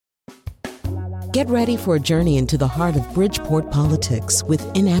Get ready for a journey into the heart of Bridgeport politics with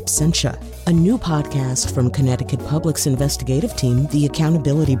In Absentia, a new podcast from Connecticut Public's investigative team, The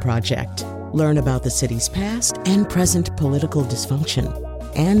Accountability Project. Learn about the city's past and present political dysfunction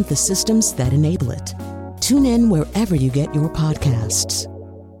and the systems that enable it. Tune in wherever you get your podcasts.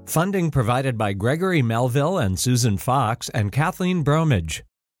 Funding provided by Gregory Melville and Susan Fox and Kathleen Bromage.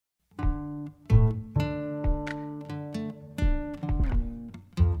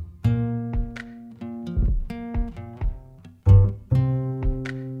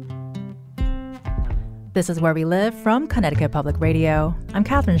 This is Where We Live from Connecticut Public Radio. I'm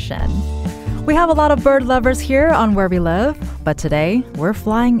Catherine Shen. We have a lot of bird lovers here on Where We Live, but today we're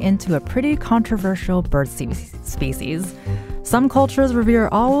flying into a pretty controversial bird species. Some cultures revere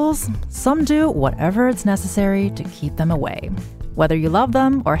owls, some do whatever is necessary to keep them away. Whether you love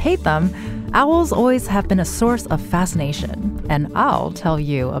them or hate them, owls always have been a source of fascination, and I'll tell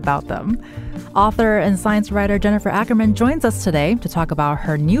you about them. Author and science writer Jennifer Ackerman joins us today to talk about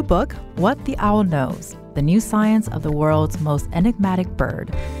her new book, What the Owl Knows: The New Science of the World's Most Enigmatic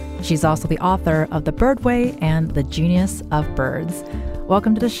Bird. She's also the author of The Birdway and The Genius of Birds.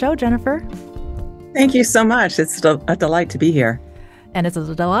 Welcome to the show, Jennifer. Thank you so much. It's a delight to be here. And it's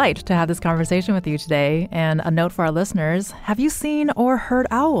a delight to have this conversation with you today. And a note for our listeners, have you seen or heard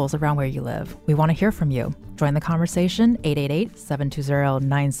owls around where you live? We want to hear from you. Join the conversation,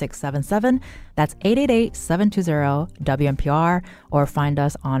 888-720-9677. That's 888-720-WNPR, or find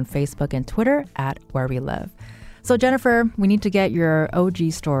us on Facebook and Twitter at Where We Live. So Jennifer, we need to get your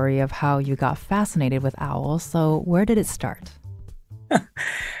OG story of how you got fascinated with owls. So where did it start?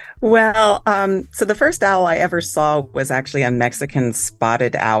 Well, so the first owl I ever saw was actually a Mexican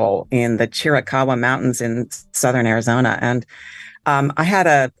spotted owl in the Chiricahua Mountains in southern Arizona. And I had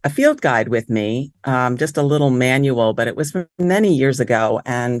a field guide with me, just a little manual, but it was from many years ago.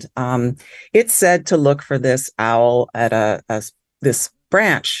 And it said to look for this owl at this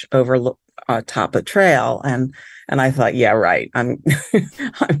branch over top of the trail. And I thought, yeah, right.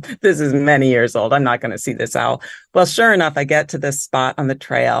 This is many years old. I'm not going to see this owl. Well, sure enough, I get to this spot on the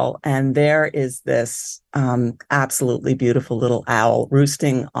trail, and there is this absolutely beautiful little owl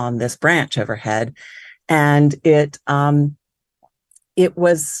roosting on this branch overhead. And it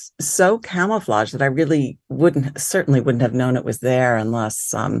was so camouflaged that I really certainly wouldn't have known it was there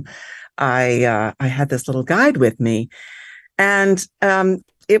unless I had this little guide with me. And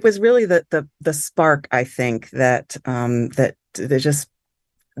it was really the spark, I think, that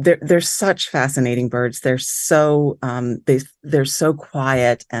they're such fascinating birds. They're so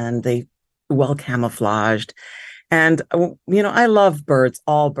quiet and they well camouflaged. And I love birds,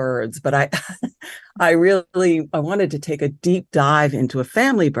 all birds, but I wanted to take a deep dive into a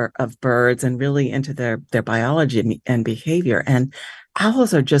family of birds and really into their biology and behavior. And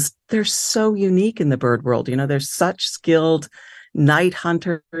owls they're so unique in the bird world. They're such skilled night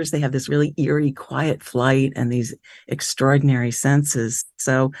hunters. They have this really eerie, quiet flight and these extraordinary senses.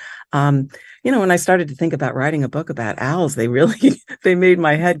 So, when I started to think about writing a book about owls, they made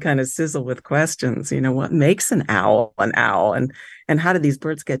my head kind of sizzle with questions. What makes an owl, and how do these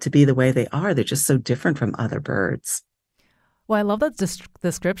birds get to be the way they are? They're just so different from other birds. Well, I love that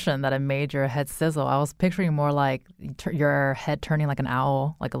description that it made your head sizzle. I was picturing more like your head turning like an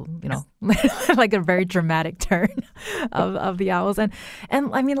owl, like like a very dramatic turn of the owls. And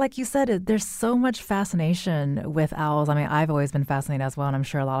I mean, like you said, there's so much fascination with owls. I mean, I've always been fascinated as well, and I'm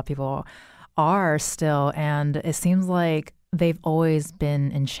sure a lot of people are still. And it seems like they've always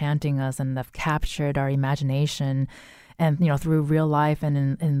been enchanting us and have captured our imagination. And, through real life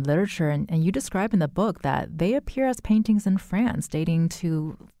and in literature. And you describe in the book that they appear as paintings in France dating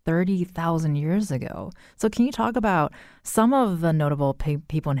to 30,000 years ago. So can you talk about some of the notable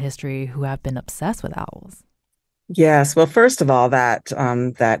people in history who have been obsessed with owls? Yes. Well, first of all, that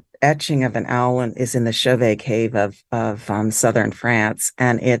etching of an owl is in the Chauvet Cave of southern France,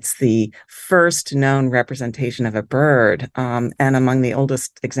 and it's the first known representation of a bird, and among the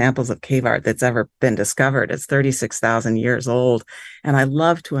oldest examples of cave art that's ever been discovered. It's 36,000 years old, and I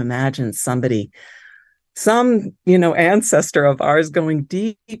love to imagine some ancestor of ours going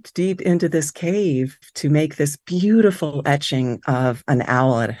deep into this cave to make this beautiful etching of an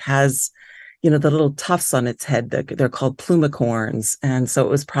owl. It has the little tufts on its head, they're called plumicorns. And so it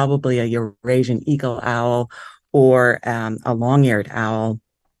was probably a Eurasian eagle owl or a long-eared owl.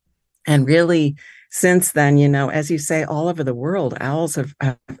 And really, since then, as you say, all over the world, owls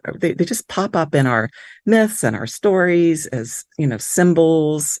they just pop up in our myths and our stories as,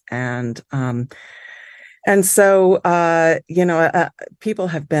 symbols. And so, people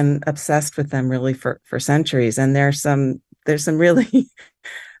have been obsessed with them really for centuries. And there's some really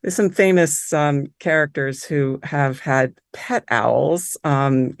there's some famous characters who have had pet owls.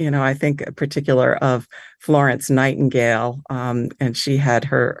 I think in particular of Florence Nightingale, and she had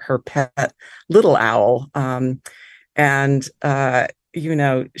her pet little owl. And this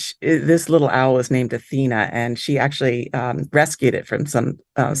little owl was named Athena, and she actually rescued it from some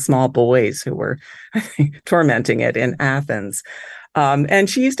small boys who were, I think, tormenting it in Athens. And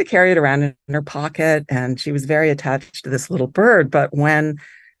she used to carry it around in her pocket, and she was very attached to this little bird. But when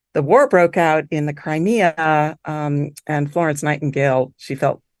the war broke out in the Crimea, and Florence Nightingale, she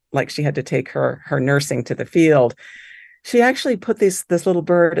felt like she had to take her nursing to the field. She actually put this little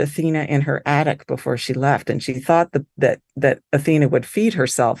bird, Athena, in her attic before she left, and she thought that Athena would feed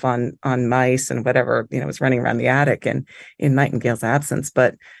herself on mice and whatever was running around the attic and in Nightingale's absence.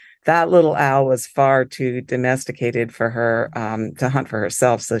 But that little owl was far too domesticated for her to hunt for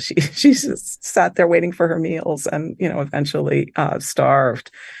herself, so she just sat there waiting for her meals, and eventually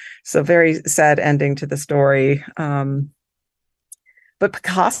starved. So very sad ending to the story. But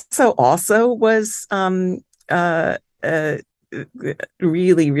Picasso also was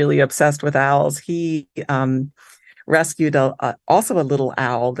really, really obsessed with owls. He rescued also a little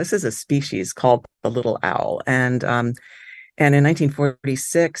owl. This is a species called the little owl. And in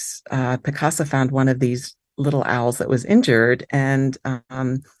 1946, Picasso found one of these little owls that was injured. And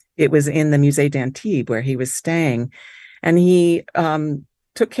it was in the Musée d'Antibes where he was staying. And he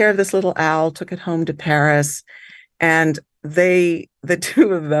took care of this little owl, took it home to Paris. And the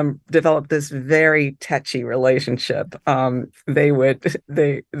two of them developed this very touchy relationship.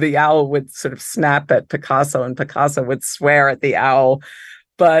 The owl would sort of snap at Picasso, and Picasso would swear at the owl.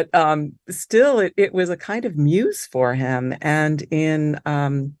 But still, it was a kind of muse for him. And in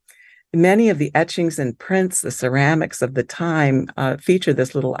many of the etchings and prints, the ceramics of the time feature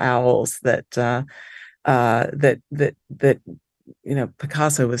this little owls that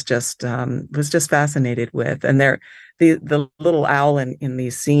Picasso was just fascinated with. And the little owl in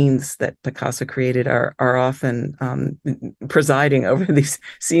these scenes that Picasso created are often presiding over these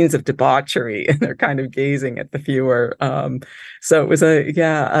scenes of debauchery, and they're kind of gazing at the viewer. So it was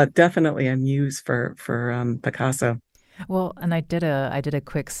definitely a muse for Picasso. Well, and I did a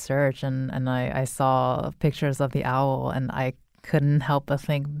quick search, and I saw pictures of the owl, and I couldn't help but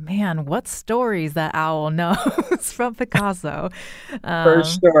think, man, what stories that owl knows from Picasso. For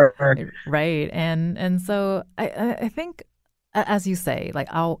sure. Right. And so I think, as you say, like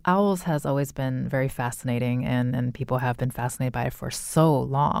owls has always been very fascinating, and people have been fascinated by it for so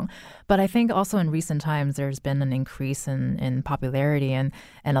long. But I think also in recent times, there's been an increase in popularity, and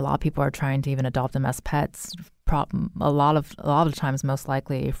a lot of people are trying to even adopt them as pets. A lot of times, most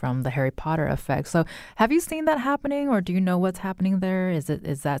likely from the Harry Potter effect. So have you seen that happening, or do you know what's happening there? Is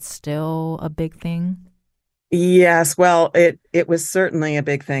that still a big thing? Yes, well, it was certainly a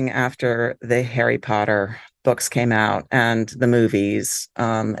big thing after the Harry Potter books came out and the movies.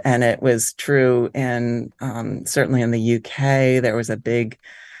 And it was true in certainly in the UK. There was a big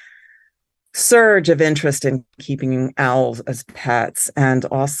surge of interest in keeping owls as pets, and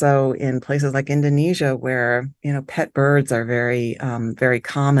also in places like Indonesia, where pet birds are very very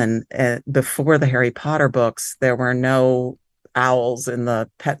common. Before the Harry Potter books, there were no owls in the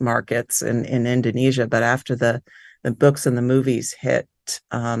pet markets in Indonesia, but after the books and the movies hit,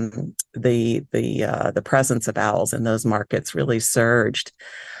 the presence of owls in those markets really surged.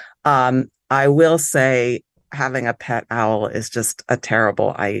 I will say, having a pet owl is just a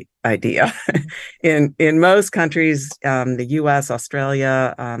terrible idea. In most countries, the U.S.,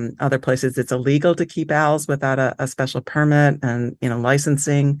 Australia, other places, it's illegal to keep owls without a special permit and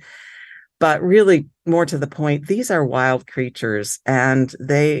licensing. But really, more to the point, these are wild creatures, and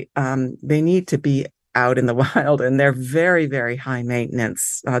they need to be out in the wild, and they're very, very high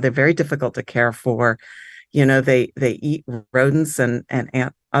maintenance. They're very difficult to care for. They eat rodents and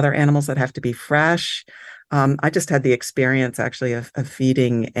other animals that have to be fresh. I just had the experience actually of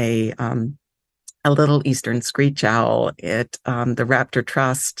feeding a little Eastern screech owl at the Raptor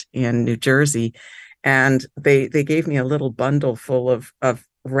Trust in New Jersey, and they gave me a little bundle full of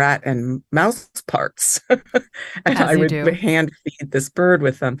rat and mouse parts, and I would hand feed this bird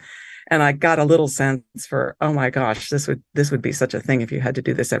with them. And I got a little sense for, oh my gosh, this would be such a thing if you had to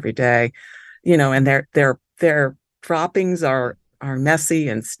do this every day, And their droppings are messy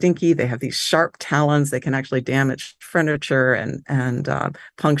and stinky. They have these sharp talons. They can actually damage furniture and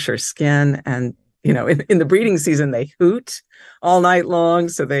puncture skin. And in the breeding season, they hoot all night long,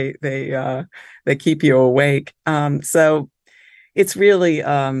 so they keep you awake. So it's really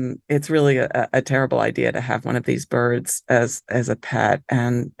a terrible idea to have one of these birds as a pet.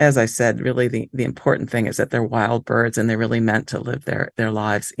 And as I said, really the important thing is that they're wild birds and they're really meant to live their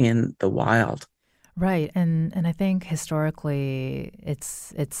lives in the wild. Right, and I think historically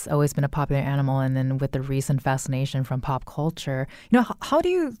it's always been a popular animal, and then with the recent fascination from pop culture, how do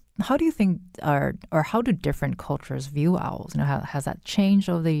you think or how do different cultures view owls? Has that changed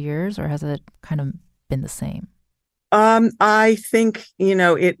over the years, or has it kind of been the same? I think,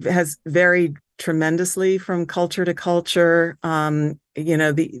 it has varied tremendously from culture to culture.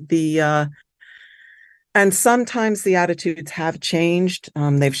 And sometimes the attitudes have changed.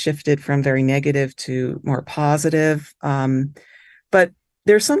 They've shifted from very negative to more positive. But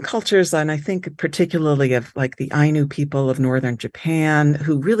there's some cultures, and I think particularly of like the Ainu people of northern Japan,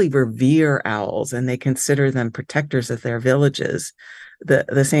 who really revere owls and they consider them protectors of their villages.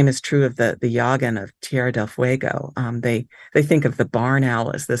 The same is true of the Yagan of Tierra del Fuego. They think of the barn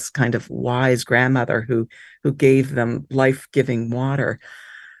owl as this kind of wise grandmother who gave them life-giving water.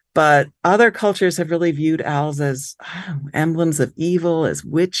 But other cultures have really viewed owls as emblems of evil, as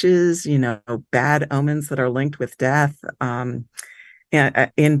witches, bad omens that are linked with death.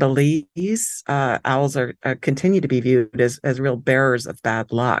 In Belize, owls are continue to be viewed as real bearers of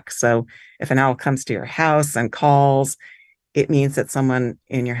bad luck. So if an owl comes to your house and calls, it means that someone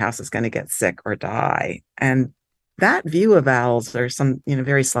in your house is going to get sick or die. And that view of owls, or some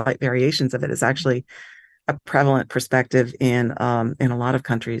very slight variations of it, is actually a prevalent perspective in a lot of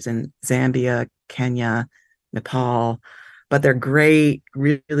countries, in Zambia, Kenya, Nepal. But there are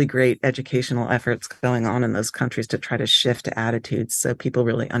really great educational efforts going on in those countries to try to shift attitudes so people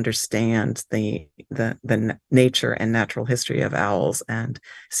really understand the nature and natural history of owls and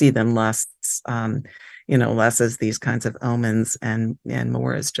see them less as these kinds of omens and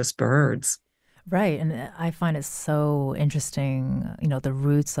more as just birds. Right. And I find it so interesting, the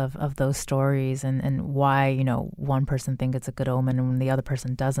roots of those stories and why, one person thinks it's a good omen and the other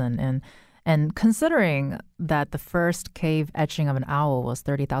person doesn't. And considering that the first cave etching of an owl was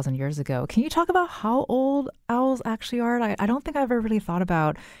 30,000 years ago, can you talk about how old owls actually are? I don't think I've ever really thought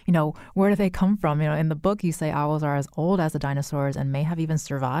about, where do they come from? In the book, you say owls are as old as the dinosaurs and may have even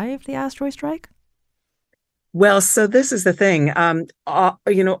survived the asteroid strike. Well, so this is the thing.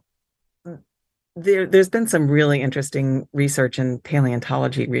 There's been some really interesting research in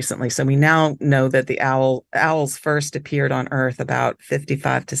paleontology recently. So we now know that the owls first appeared on Earth about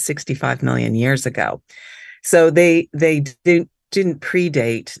 55 to 65 million years ago. So didn't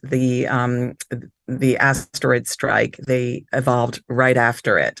predate the asteroid strike. They evolved right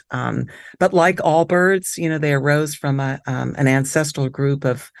after it. But like all birds, they arose from an ancestral group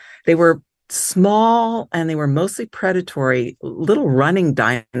they were small and they were mostly predatory little running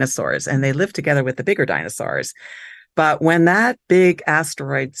dinosaurs, and they lived together with the bigger dinosaurs. But when that big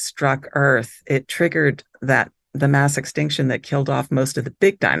asteroid struck Earth, it triggered the mass extinction that killed off most of the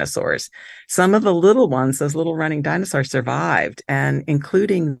big dinosaurs. Some of the little ones, those little running dinosaurs, survived, and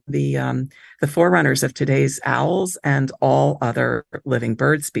including the forerunners of today's owls and all other living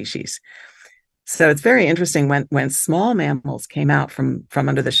bird species. So it's very interesting when small mammals came out from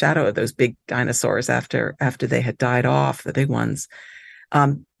under the shadow of those big dinosaurs after they had died off, the big ones.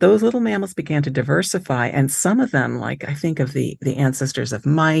 Those little mammals began to diversify, and some of them, like I think of the ancestors of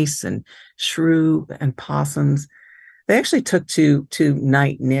mice and shrew and possums, they actually took to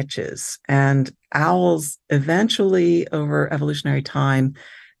night niches. And owls eventually, over evolutionary time,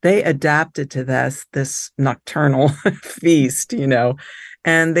 they adapted to this nocturnal feast,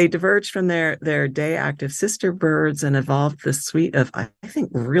 and they diverged from their day active sister birds and evolved this suite of, I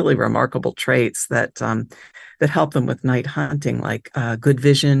think, really remarkable traits that help them with night hunting, like good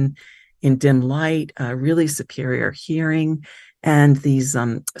vision in dim light, really superior hearing, and these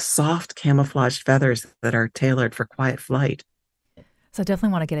soft camouflaged feathers that are tailored for quiet flight. So I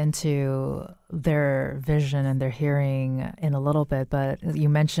definitely want to get into their vision and their hearing in a little bit, but you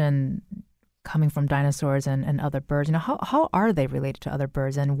mentioned coming from dinosaurs and other birds. How are they related to other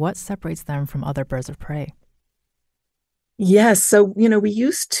birds, and what separates them from other birds of prey? Yes. So, we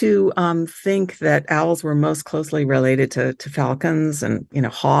used to think that owls were most closely related to falcons and,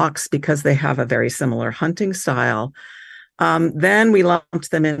 hawks because they have a very similar hunting style. Then we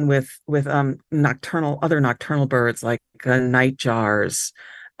lumped them in with other nocturnal birds like nightjars.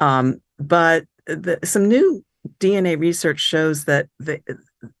 But some new DNA research shows that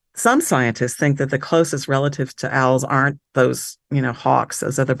some scientists think that the closest relatives to owls aren't those, hawks,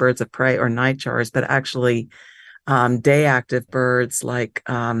 those other birds of prey, or nightjars, but actually day active birds like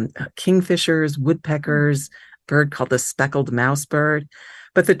kingfishers, woodpeckers, bird called the speckled mouse bird.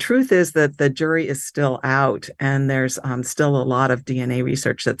 But the truth is that the jury is still out, and there's still a lot of DNA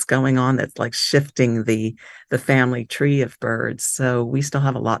research that's going on that's like shifting the family tree of birds. So we still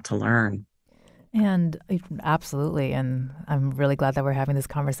have a lot to learn. And absolutely, and I'm really glad that we're having this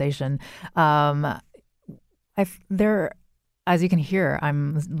conversation. There, as you can hear,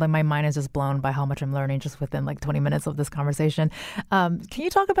 I'm like my mind is just blown by how much I'm learning just within like 20 minutes of this conversation. Can you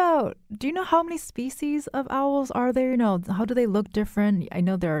talk about? Do you know how many species of owls are there? How do they look different? I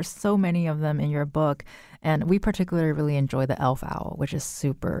know there are so many of them in your book, and we particularly really enjoy the elf owl, which is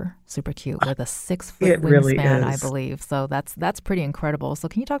super super cute with a 6-foot really wingspan, I is. believe. So that's pretty incredible. So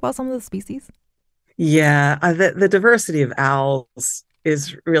can you talk about some of the species? Yeah, the diversity of owls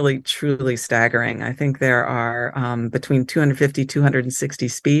is really truly staggering. I think there are between 250, 260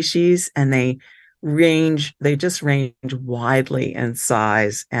 species, and they just range widely in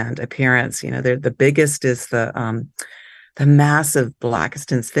size and appearance. They're the biggest is the massive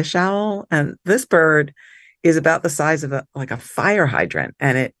Blakiston's fish owl, and this bird is about the size of like a fire hydrant,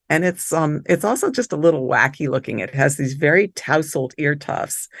 and it's also just a little wacky looking. It has these very tousled ear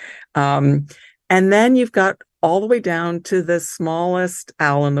tufts. And then you've got all the way down to the smallest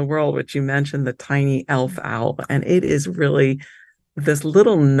owl in the world, which you mentioned, the tiny elf owl. And it is really this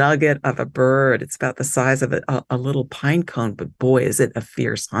little nugget of a bird. It's about the size of a little pine cone, but boy, is it a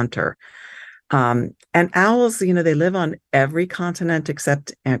fierce hunter. And owls, they live on every continent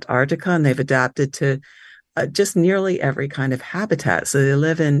except Antarctica, and they've adapted to just nearly every kind of habitat. So they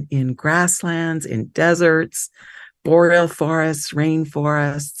live in grasslands, in deserts, boreal forests,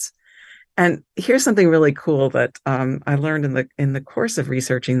 rainforests. And here's something really cool that I learned in the course of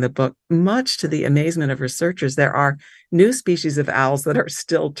researching the book. Much to the amazement of researchers, there are new species of owls that are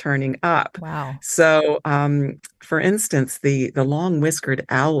still turning up. Wow. So, for instance, the long-whiskered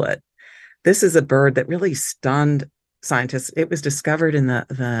owlet. This is a bird that really stunned scientists. It was discovered in the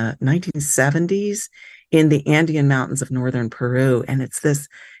 1970s in the Andean mountains of northern Peru, and it's this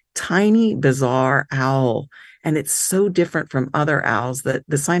tiny, bizarre owl. And it's so different from other owls that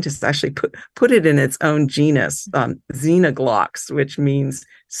the scientists actually put it in its own genus, Xenoglox, which means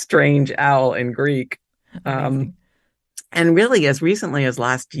strange owl in Greek. And really, as recently as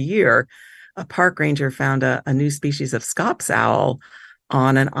last year, a park ranger found a new species of scops owl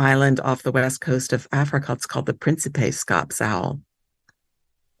on an island off the west coast of Africa. It's called the Principe scops owl.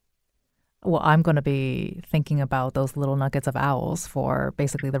 Well, I'm going to be thinking about those little nuggets of owls for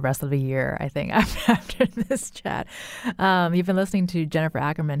basically the rest of the year, I think, after this chat. You've been listening to Jennifer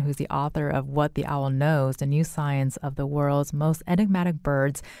Ackerman, who's the author of What the Owl Knows, the new science of the world's most enigmatic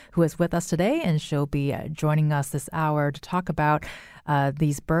birds, who is with us today, and she'll be joining us this hour to talk about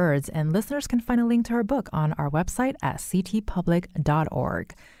these birds. And listeners can find a link to her book on our website at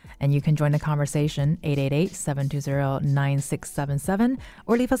ctpublic.org. And you can join the conversation 888-720-9677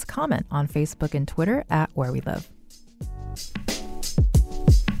 or leave us a comment on Facebook and Twitter at Where We Live.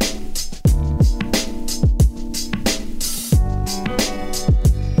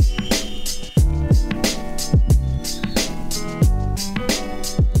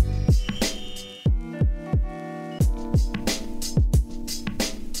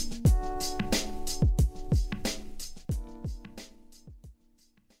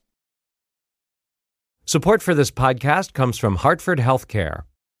 Support for this podcast comes from Hartford Healthcare.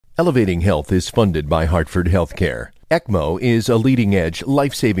 Elevating Health is funded by Hartford Healthcare. ECMO is a leading-edge,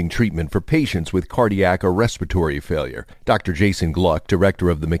 life-saving treatment for patients with cardiac or respiratory failure. Dr. Jason Gluck, director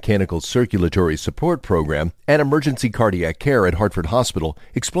of the Mechanical Circulatory Support Program and Emergency Cardiac Care at Hartford Hospital,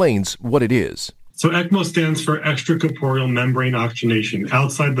 explains what it is. So ECMO stands for extracorporeal membrane oxygenation,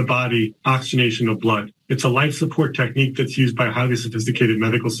 outside the body oxygenation of blood. It's a life support technique that's used by highly sophisticated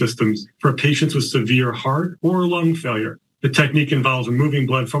medical systems for patients with severe heart or lung failure. The technique involves removing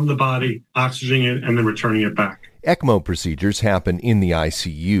blood from the body, oxygenating it, and then returning it back. ECMO procedures happen in the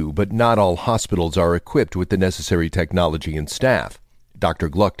ICU, but not all hospitals are equipped with the necessary technology and staff. Dr.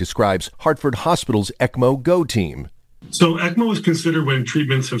 Gluck describes Hartford Hospital's ECMO Go team. So ECMO is considered when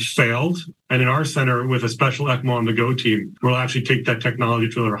treatments have failed. And in our center, with a special ECMO on the Go team, we'll actually take that technology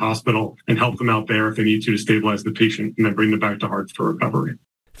to their hospital and help them out there if they need to stabilize the patient and then bring them back to Hartford for recovery.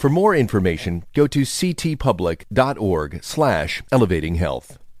 For more information, go to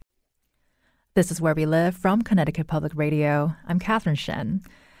ctpublic.org/elevatinghealth. This is Where We Live from Connecticut Public Radio. I'm Catherine Shen.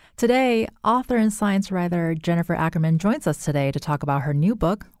 Today, author and science writer Jennifer Ackerman joins us today to talk about her new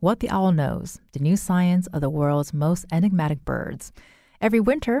book, What the Owl Knows, the new science of the world's most enigmatic birds. Every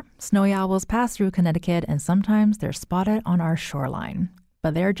winter, snowy owls pass through Connecticut, and sometimes they're spotted on our shoreline.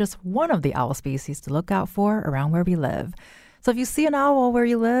 But they're just one of the owl species to look out for around where we live. So if you see an owl where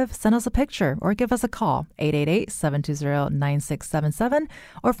you live, send us a picture or give us a call, 888-720-9677,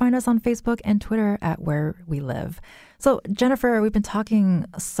 or find us on Facebook and Twitter at Where We Live. So, Jennifer, we've been talking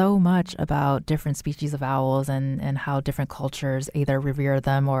so much about different species of owls and how different cultures either revere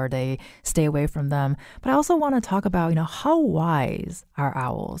them or they stay away from them. But I also want to talk about, how wise are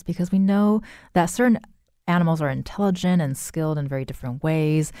owls? Because we know that certain animals are intelligent and skilled in very different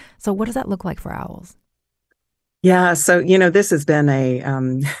ways. So what does that look like for owls? Yeah, so this has been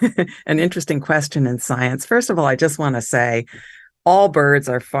an interesting question in science. First of all, I just want to say all birds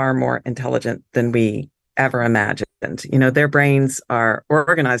are far more intelligent than we ever imagined. Their brains are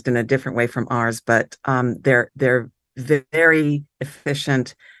organized in a different way from ours, but they're very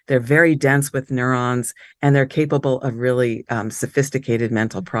efficient. They're very dense with neurons, and they're capable of really sophisticated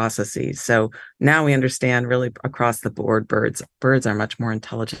mental processes. So now we understand really across the board, birds are much more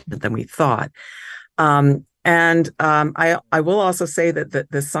intelligent than we thought. I will also say that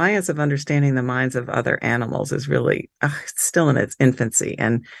the science of understanding the minds of other animals is really still in its infancy.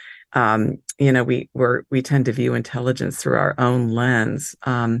 And, we tend to view intelligence through our own lens.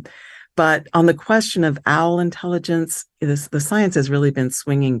 But on the question of owl intelligence, the science has really been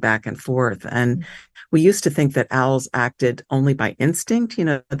swinging back and forth. And we used to think that owls acted only by instinct,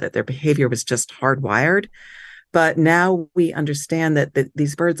 that their behavior was just hardwired. But now we understand that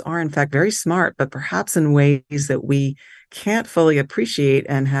these birds are, in fact, very smart, but perhaps in ways that we can't fully appreciate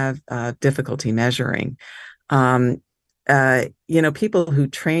and have difficulty measuring. People who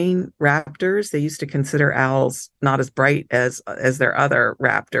train raptors, they used to consider owls not as bright as their other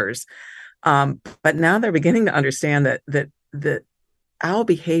raptors. But now they're beginning to understand that owl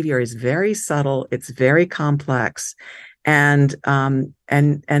behavior is very subtle, it's very complex. And now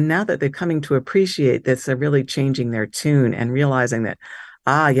that they're coming to appreciate this, they're really changing their tune and realizing that,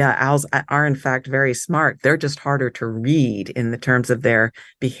 owls are in fact very smart. They're just harder to read in the terms of their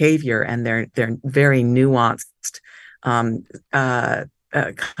behavior and their very nuanced kinds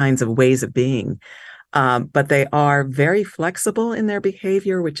of ways of being. But they are very flexible in their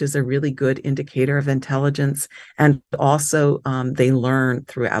behavior, which is a really good indicator of intelligence. And also, they learn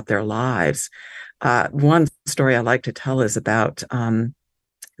throughout their lives. One story I like to tell is about an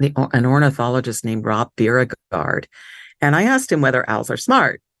ornithologist named Rob Beauregard. And I asked him whether owls are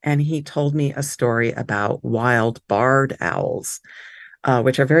smart. And he told me a story about wild barred owls,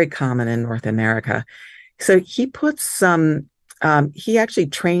 which are very common in North America. So he puts he actually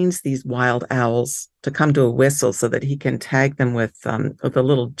trains these wild owls to come to a whistle so that he can tag them with a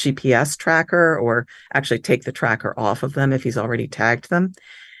little GPS tracker, or actually take the tracker off of them if he's already tagged them.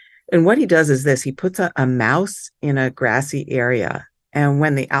 And what he does is this: he puts a mouse in a grassy area. And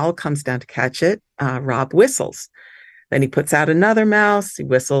when the owl comes down to catch it, Rob whistles. Then he puts out another mouse, he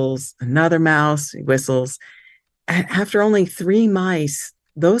whistles, another mouse, he whistles. And after only 3 mice,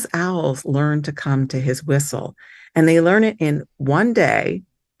 those owls learn to come to his whistle. And they learn it in 1 day.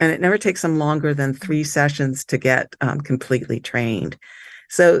 And it never takes them longer than 3 sessions to get completely trained.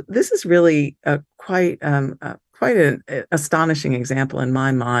 So this is really quite an astonishing example in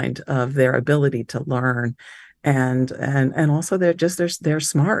my mind of their ability to learn, and also their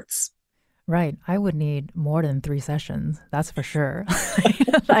smarts. Right. I would need more than 3 sessions. That's for sure.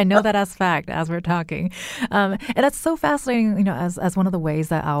 I know that as fact as we're talking. And that's so fascinating, as one of the ways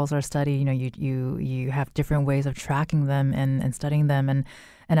that owls are studied, you have different ways of tracking them and studying them. And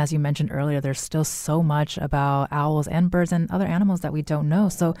as you mentioned earlier, there's still so much about owls and birds and other animals that we don't know.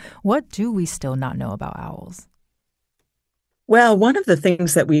 So what do we still not know about owls? Well, one of the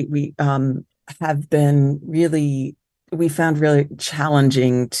things that we have been we found really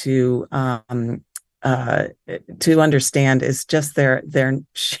challenging to understand is just their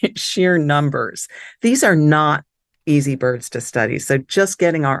sheer numbers. These are not easy birds to study. So just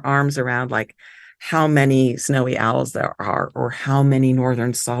getting our arms around like how many snowy owls there are, or how many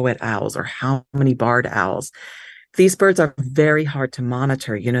northern saw-whet owls, or how many barred owls. These birds are very hard to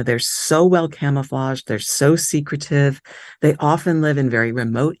monitor. They're so well camouflaged. They're so secretive. They often live in very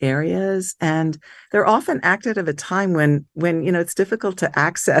remote areas, and they're often active at a time when it's difficult to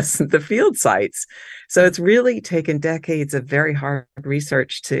access the field sites. So it's really taken decades of very hard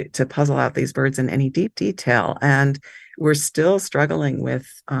research to puzzle out these birds in any deep detail. And we're still struggling with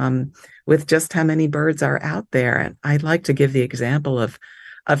just how many birds are out there. And I'd like to give the example of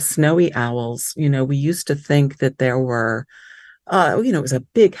snowy owls. We used to think that there were, it was a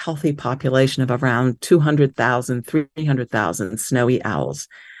big, healthy population of around 200,000, 300,000 snowy owls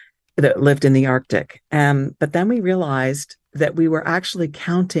that lived in the Arctic. But then we realized that we were actually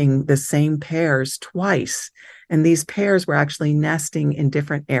counting the same pairs twice. And these pairs were actually nesting in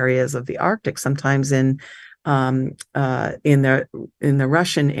different areas of the Arctic, sometimes in in the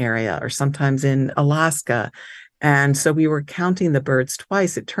Russian area, or sometimes in Alaska. And so we were counting the birds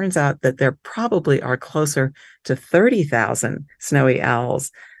twice. It turns out that there probably are closer to 30,000 snowy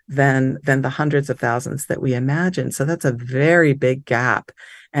owls than the hundreds of thousands that we imagine. So that's a very big gap,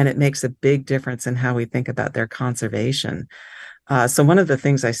 and it makes a big difference in how we think about their conservation. So one of the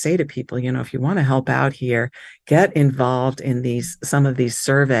things I say to people, if you want to help out here, get involved in some of these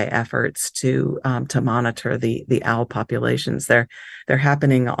survey efforts to monitor the owl populations. They're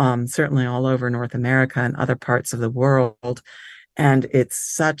happening certainly all over North America and other parts of the world. And it's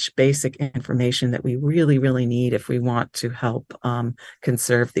such basic information that we really, really need if we want to help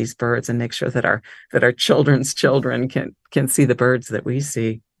conserve these birds and make sure that our children's children can see the birds that we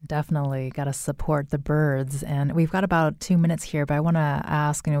see. Definitely got to support the birds. And we've got about 2 minutes here, but I want to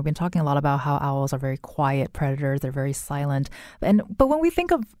ask, we've been talking a lot about how owls are very quiet predators. They're very silent. But when we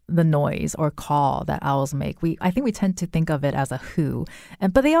think of the noise or call that owls make, I think we tend to think of it as a hoo.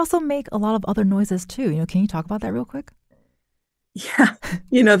 But they also make a lot of other noises too. Can you talk about that real quick? Yeah.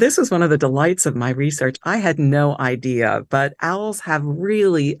 This was one of the delights of my research. I had no idea, but owls have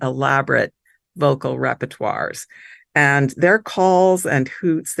really elaborate vocal repertoires. And their calls and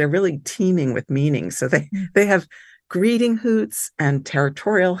hoots, they're really teeming with meaning. So they have greeting hoots and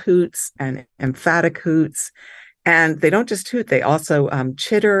territorial hoots and emphatic hoots. And they don't just hoot, they also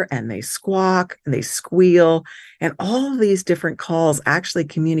chitter, and they squawk and they squeal. And all of these different calls actually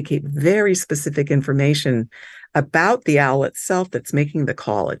communicate very specific information about the owl itself that's making the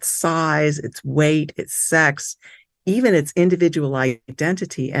call: its size, its weight, its sex, even its individual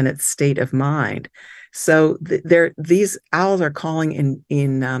identity and its state of mind. So these owls are calling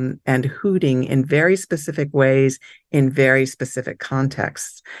in and hooting in very specific ways in very specific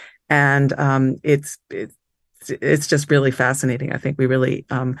contexts, and it's just really fascinating. I think we really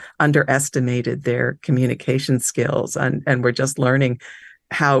underestimated their communication skills, and we're just learning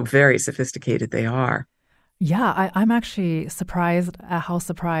how very sophisticated they are. Yeah, I'm actually surprised at how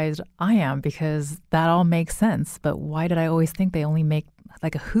surprised I am, because that all makes sense. But why did I always think they only make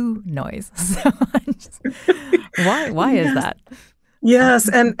like a hoo noise? So why is that? Yes,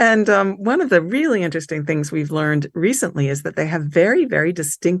 and one of the really interesting things we've learned recently is that they have very, very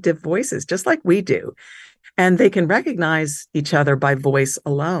distinctive voices, just like we do, and they can recognize each other by voice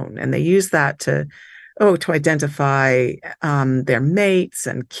alone, and they use that to identify their mates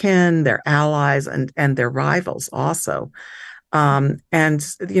and kin, their allies, and their rivals also. And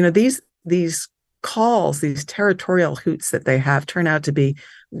these calls, these territorial hoots that they have, turn out to be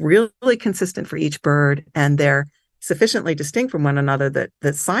really consistent for each bird, and they're sufficiently distinct from one another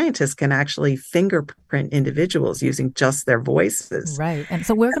that scientists can actually fingerprint individuals using just their voices. Right. And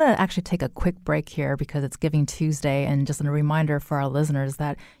so we're going to actually take a quick break here because it's Giving Tuesday, and just a reminder for our listeners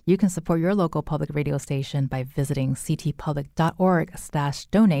that you can support your local public radio station by visiting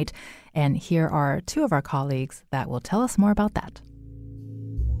ctpublic.org/donate. And here are two of our colleagues that will tell us more about that.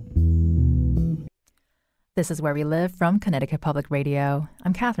 This is Where We Live from Connecticut Public Radio.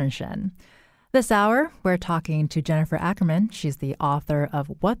 I'm Catherine Shen. This hour, we're talking to Jennifer Ackerman. She's the author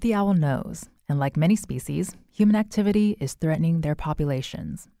of What the Owl Knows. And like many species, human activity is threatening their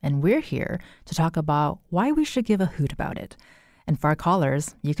populations. And we're here to talk about why we should give a hoot about it. And for our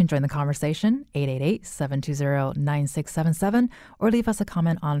callers, you can join the conversation, 888-720-9677, or leave us a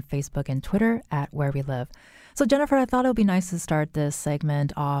comment on Facebook and Twitter at Where We Live. So, Jennifer, I thought it would be nice to start this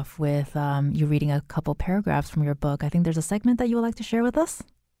segment off with you reading a couple paragraphs from your book. I think there's a segment that you would like to share with us.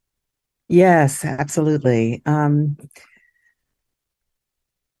 Yes, absolutely.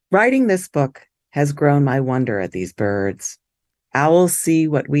 Writing this book has grown my wonder at these birds. Owls see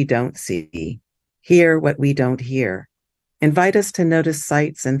what we don't see, hear what we don't hear, invite us to notice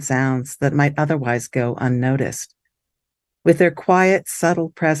sights and sounds that might otherwise go unnoticed. With their quiet,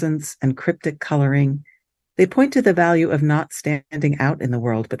 subtle presence and cryptic coloring, they point to the value of not standing out in the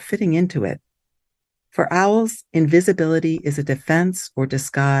world, but fitting into it. For owls, invisibility is a defense or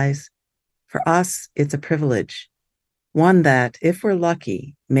disguise. For us, it's a privilege, one that, if we're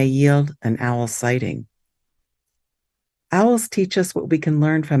lucky, may yield an owl sighting. Owls teach us what we can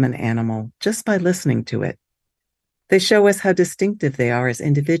learn from an animal just by listening to it. They show us how distinctive they are as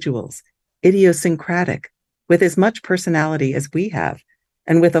individuals, idiosyncratic, with as much personality as we have,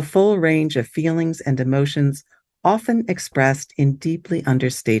 and with a full range of feelings and emotions, often expressed in deeply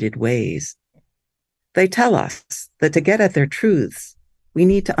understated ways. They tell us that to get at their truths, we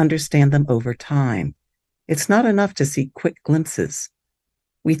need to understand them over time. It's not enough to see quick glimpses.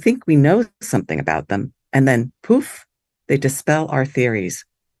 We think we know something about them, and then, poof, they dispel our theories,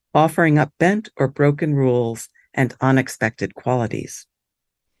 offering up bent or broken rules and unexpected qualities.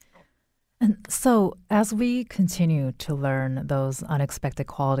 And so, as we continue to learn those unexpected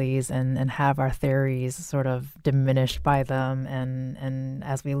qualities and have our theories sort of diminished by them, and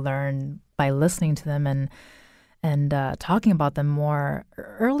as we learn by listening to them and talking about them more,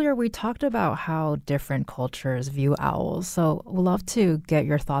 earlier we talked about how different cultures view owls. So, we'd love to get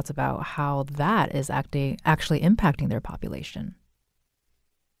your thoughts about how that is actually impacting their population.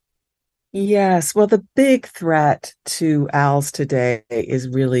 Yes, well, the big threat to owls today is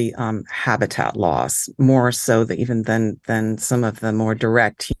really habitat loss, more so that even than some of the more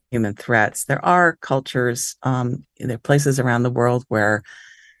direct human threats. There are cultures, there are places around the world where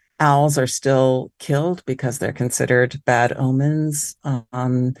owls are still killed because they're considered bad omens.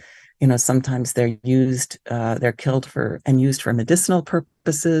 Sometimes they're killed and used for medicinal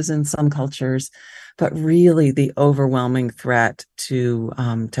purposes in some cultures. But really, the overwhelming threat to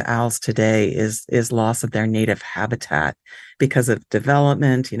owls today is loss of their native habitat because of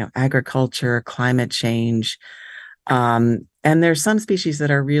development, agriculture, climate change. And there's some species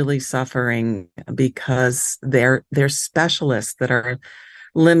that are really suffering because they're specialists that are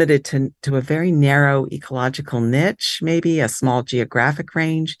limited to a very narrow ecological niche, maybe a small geographic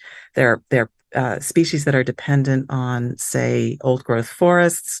range. They're species that are dependent on, say, old growth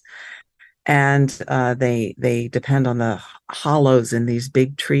forests, and they depend on the hollows in these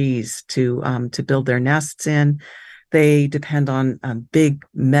big trees to build their nests in. They depend on big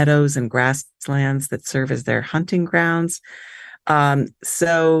meadows and grasslands that serve as their hunting grounds. These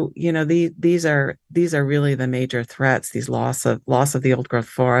are really the major threats, these loss of the old growth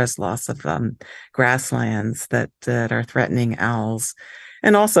forest, loss of grasslands that are threatening owls.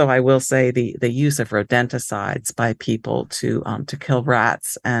 And also, I will say the use of rodenticides by people to kill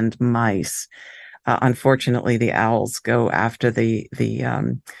rats and mice. Unfortunately, the owls go after the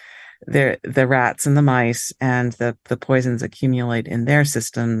rats and the mice, and the poisons accumulate in their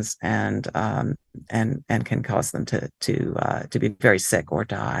systems and can cause them to be very sick or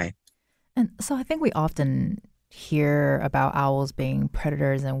die. And so I think we often hear about owls being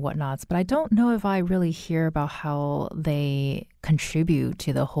predators and whatnots, but I don't know if I really hear about how they contribute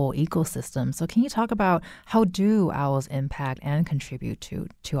to the whole ecosystem. So can you talk about how do owls impact and contribute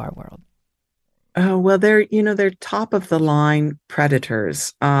to our world? Oh, well, they're top of the line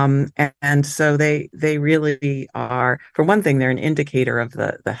predators. And so they really are, for one thing, they're an indicator of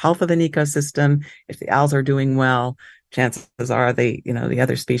the health of an ecosystem. If the owls are doing well, chances are the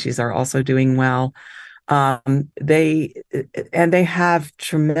other species are also doing well. They have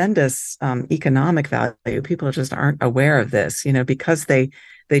tremendous economic value. People just aren't aware of this, because they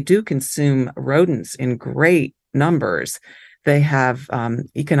do consume rodents in great numbers. They have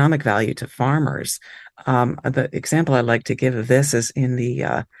economic value to farmers. The example I like to give of this is in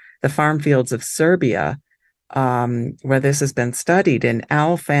the farm fields of Serbia, where this has been studied. An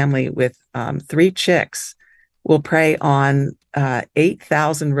owl family with 3 chicks will prey on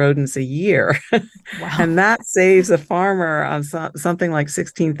 8,000 rodents a year. Wow. And that saves a farmer on something like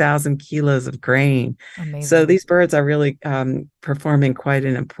 16,000 kilos of grain. So Amazing. these birds are really performing quite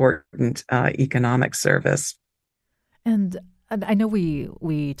an important economic service. And I know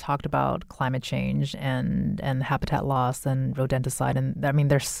we talked about climate change and habitat loss and rodenticide, and I mean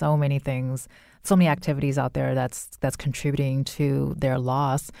there's so many things, so many activities out there that's contributing to their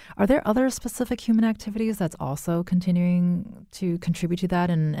loss. Are there other specific human activities that's also continuing to contribute to that,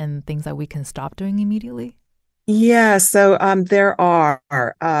 and things that we can stop doing immediately? Yeah, so there are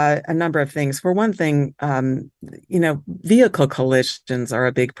a number of things. For one thing, vehicle collisions are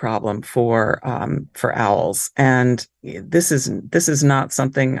a big problem for owls, and this is not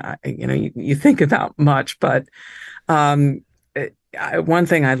something you think about much. But one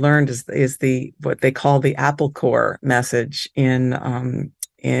thing I learned is the what they call the apple core message in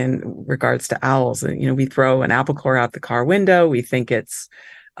regards to owls. And we throw an apple core out the car window. We think it's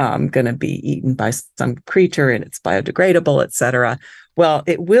going to be eaten by some creature and it's biodegradable, etc. Well,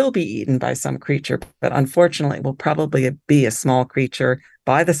 it will be eaten by some creature, but unfortunately, it will probably be a small creature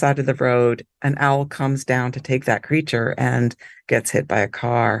by the side of the road. An owl comes down to take that creature and gets hit by a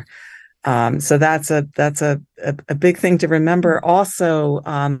car. So that's a big thing to remember. Also,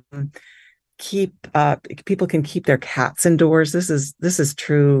 people can keep their cats indoors. This is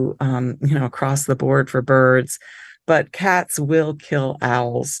true, across the board for birds. But cats will kill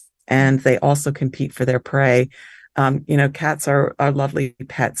owls, and they also compete for their prey. Cats are lovely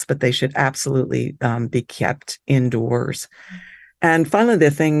pets, but they should absolutely be kept indoors. And finally,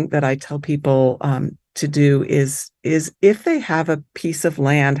 the thing that I tell people to do is if they have a piece of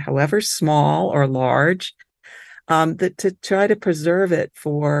land, however small or large, that to try to preserve it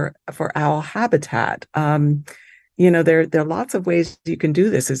for owl habitat. there are lots of ways you can do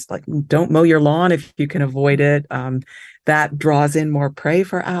this. It's like, don't mow your lawn if you can avoid it. That draws in more prey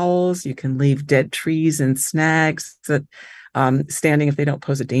for owls. You can leave dead trees and snags that standing if they don't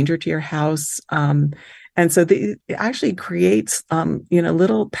pose a danger to your house. And so it actually creates,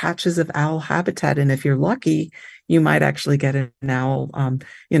 little patches of owl habitat. And if you're lucky, you might actually get an owl,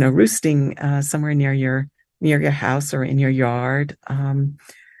 roosting somewhere near your house or in your yard.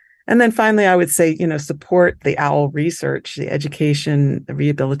 And then finally, I would say, support the owl research, the education, the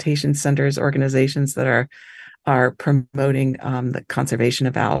rehabilitation centers, organizations that are promoting the conservation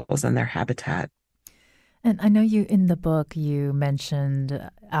of owls and their habitat. And I know in the book, you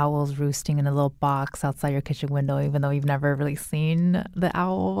mentioned owls roosting in a little box outside your kitchen window, even though you've never really seen the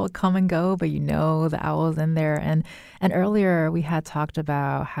owl come and go, but the owl's in there. And earlier we had talked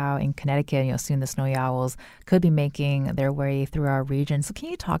about how in Connecticut, soon the snowy owls could be making their way through our region. So can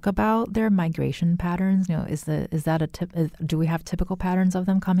you talk about their migration patterns? Do we have typical patterns of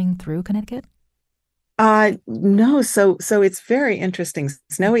them coming through Connecticut? No. So it's very interesting.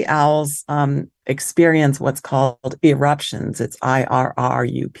 Snowy owls experience what's called eruptions. It's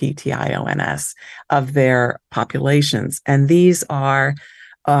irruptions of their populations, and these are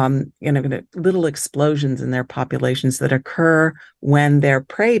little explosions in their populations that occur when their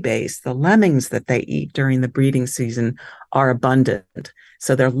prey base, the lemmings that they eat during the breeding season, are abundant.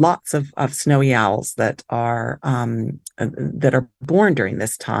 So there are lots of snowy owls that are born during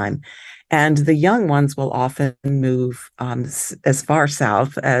this time. And the young ones will often move as far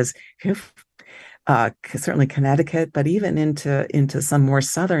south as certainly Connecticut, but even into some more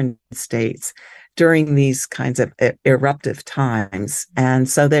southern states during these kinds of eruptive times. And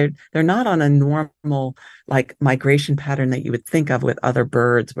so they're not on a normal like migration pattern that you would think of with other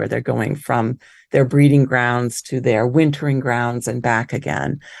birds, where they're going from their breeding grounds to their wintering grounds and back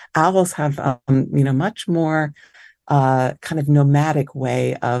again. Owls have much more kind of nomadic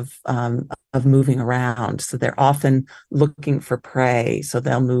way of moving around. So they're often looking for prey. So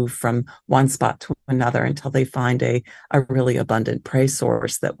they'll move from one spot to another until they find a really abundant prey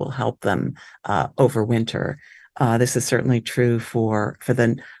source that will help them overwinter. This is certainly true for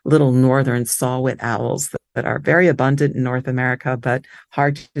the little northern saw-whet owls that are very abundant in North America, but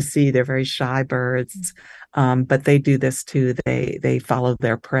hard to see. They're very shy birds. But they do this too. They follow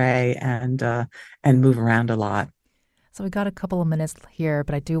their prey and move around a lot. So we got a couple of minutes here,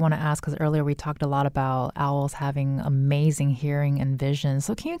 but I do want to ask, because earlier we talked a lot about owls having amazing hearing and vision.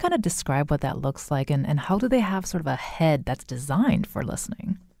 So can you kind of describe what that looks like, and how do they have sort of a head that's designed for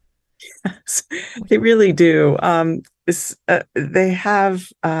listening? Yes, they really do. They have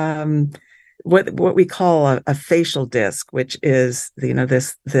what we call a facial disc, which is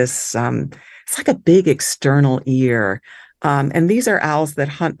this it's like a big external ear. And these are owls that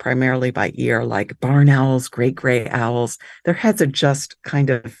hunt primarily by ear, like barn owls, great gray owls. Their heads are just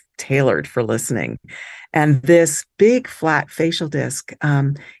kind of tailored for listening. And this big flat facial disc,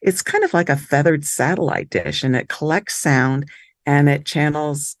 it's kind of like a feathered satellite dish, and it collects sound and it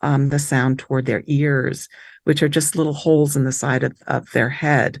channels the sound toward their ears, which are just little holes in the side of their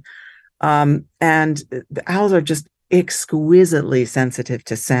head. And the owls are just exquisitely sensitive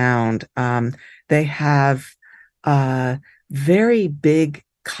to sound. They have very big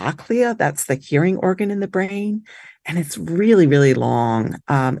cochlea. That's the hearing organ in the brain. And it's really, really long.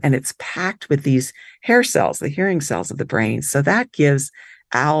 And it's packed with these hair cells, the hearing cells of the brain. So that gives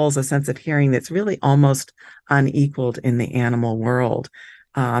owls a sense of hearing that's really almost unequaled in the animal world.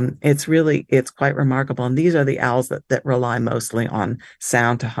 It's quite remarkable. And these are the owls that rely mostly on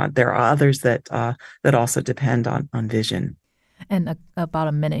sound to hunt. There are others that also depend on vision. And about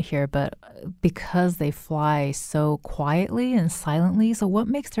a minute here, but because they fly so quietly and silently, so what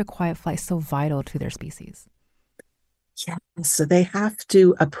makes their quiet flight so vital to their species? Yeah, so they have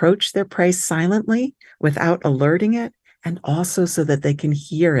to approach their prey silently without alerting it, and also so that they can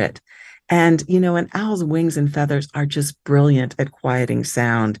hear it. And, an owl's wings and feathers are just brilliant at quieting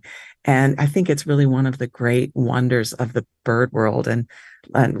sound. And I think it's really one of the great wonders of the bird world. And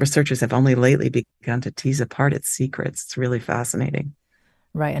researchers have only lately begun to tease apart its secrets. It's really fascinating.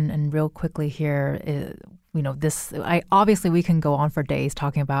 Right. And real quickly here, obviously we can go on for days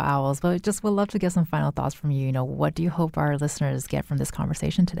talking about owls, but just would love to get some final thoughts from you. What do you hope our listeners get from this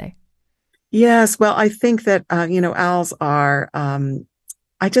conversation today? Yes. Well, I think that, owls are,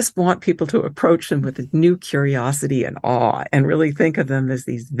 I just want people to approach them with a new curiosity and awe, and really think of them as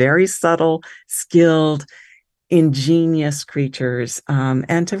these very subtle, skilled, ingenious creatures,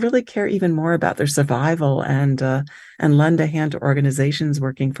 and to really care even more about their survival and lend a hand to organizations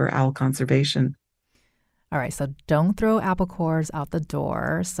working for owl conservation. All right, so don't throw apple cores out the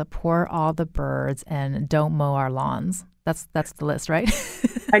door, support all the birds, and don't mow our lawns. That's the list, right?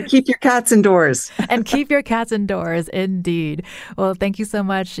 And keep your cats indoors. And keep your cats indoors, indeed. Well, thank you so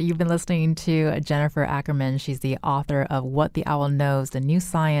much. You've been listening to Jennifer Ackerman. She's the author of What the Owl Knows, the new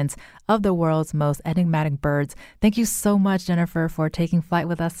science of the world's most enigmatic birds. Thank you so much, Jennifer, for taking flight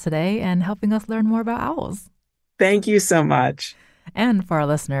with us today and helping us learn more about owls. Thank you so much. And for our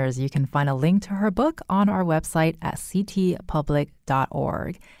listeners, you can find a link to her book on our website at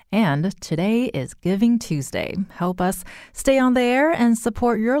ctpublic.org. And today is Giving Tuesday. Help us stay on the air and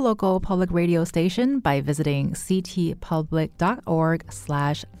support your local public radio station by visiting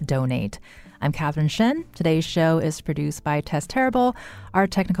ctpublic.org/donate. I'm Catherine Shen. Today's show is produced by Tess Terrible. Our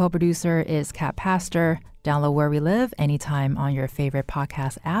technical producer is Kat Pastor. Download Where We Live anytime on your favorite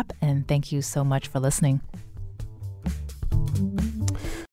podcast app. And thank you so much for listening.